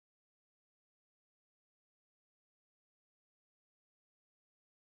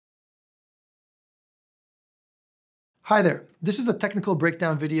Hi there, this is a technical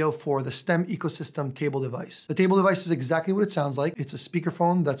breakdown video for the STEM ecosystem table device. The table device is exactly what it sounds like. It's a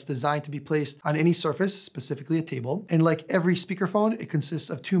speakerphone that's designed to be placed on any surface, specifically a table. And like every speakerphone, it consists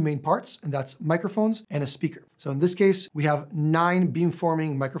of two main parts, and that's microphones and a speaker. So in this case, we have 9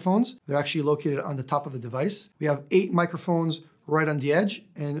 beamforming microphones. They're actually located on the top of the device. We have 8 microphones right on the edge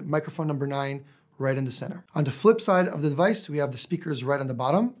and microphone number 9 right in the center. On the flip side of the device, we have the speakers right on the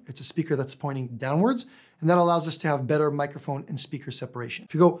bottom. It's a speaker that's pointing downwards, and that allows us to have better microphone and speaker separation.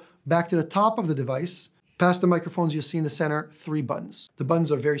 If you go back to the top of the device, past the microphones, you'll see in the center 3 buttons. The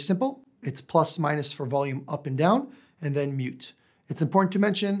buttons are very simple. It's plus minus for volume up and down, and then mute. It's important to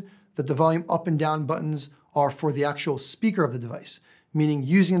mention that the volume up and down buttons are for the actual speaker of the device, meaning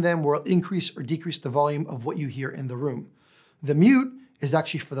using them will increase or decrease the volume of what you hear in the room. The mute is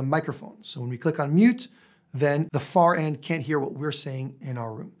actually for the microphone. So when we click on mute, then the far end can't hear what we're saying in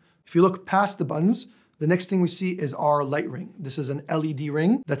our room. If you look past the buttons, the next thing we see is our light ring. This is an LED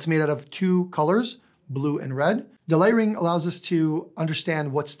ring that's made out of 2 colors, blue and red. The light ring allows us to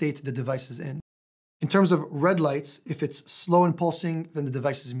understand what state the device is in. In terms of red lights, if it's slow and pulsing, then the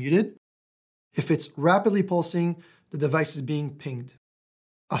device is muted. If it's rapidly pulsing, the device is being pinged.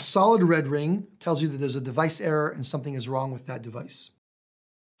 A solid red ring tells you that there's a device error and something is wrong with that device.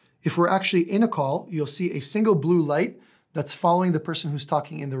 If we're actually in a call, you'll see a single blue light that's following the person who's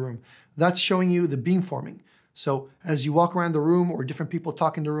talking in the room. That's showing you the beamforming. So as you walk around the room or different people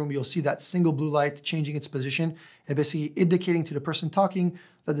talk in the room, you'll see that single blue light changing its position and basically indicating to the person talking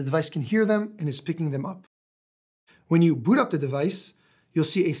that the device can hear them and is picking them up. When you boot up the device, you'll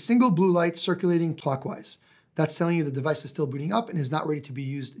see a single blue light circulating clockwise. That's telling you the device is still booting up and is not ready to be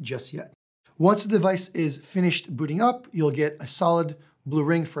used just yet. Once the device is finished booting up, you'll get a solid blue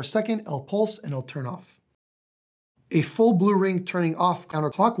ring for a second, it'll pulse and it'll turn off. A full blue ring turning off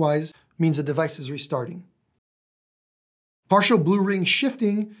counterclockwise means the device is restarting. Partial blue ring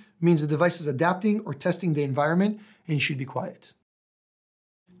shifting means the device is adapting or testing the environment and you should be quiet.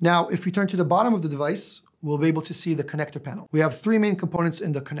 Now, if we turn to the bottom of the device, we'll be able to see the connector panel. We have 3 main components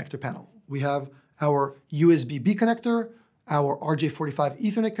in the connector panel. We have our USB-B connector, our RJ45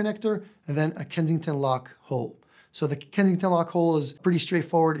 Ethernet connector, and then a Kensington lock hole. So the Kensington lock hole is pretty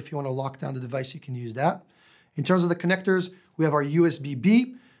straightforward. If you want to lock down the device, you can use that. In terms of the connectors, we have our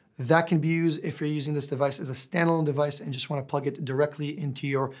USB-B. That can be used if you're using this device as a standalone device and just want to plug it directly into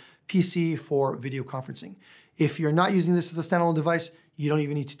your PC for video conferencing. If you're not using this as a standalone device, you don't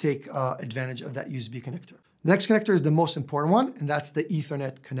even need to take advantage of that USB connector. The next connector is the most important one, and that's the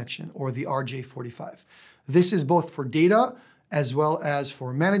Ethernet connection, or the RJ45. This is both for data as well as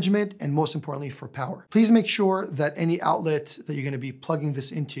for management, and most importantly for power. Please make sure that any outlet that you're going to be plugging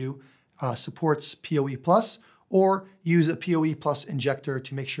this into supports PoE+, or use a PoE+ injector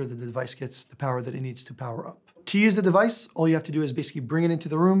to make sure that the device gets the power that it needs to power up. To use the device, all you have to do is basically bring it into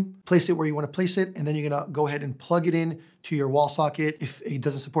the room, place it where you want to place it, and then you're going to go ahead and plug it in to your wall socket. If it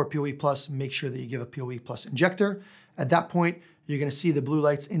doesn't support PoE+, make sure that you give a PoE+ injector. At that point, you're going to see the blue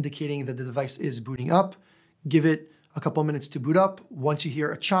lights indicating that the device is booting up. Give it a couple minutes to boot up. Once you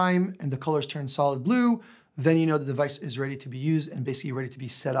hear a chime and the colors turn solid blue, then you know the device is ready to be used and basically ready to be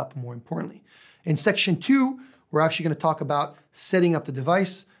set up, more importantly. In section 2, we're actually going to talk about setting up the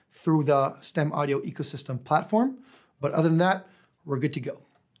device through the STEM audio ecosystem platform. But other than that, we're good to go.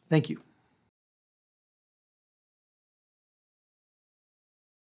 Thank you.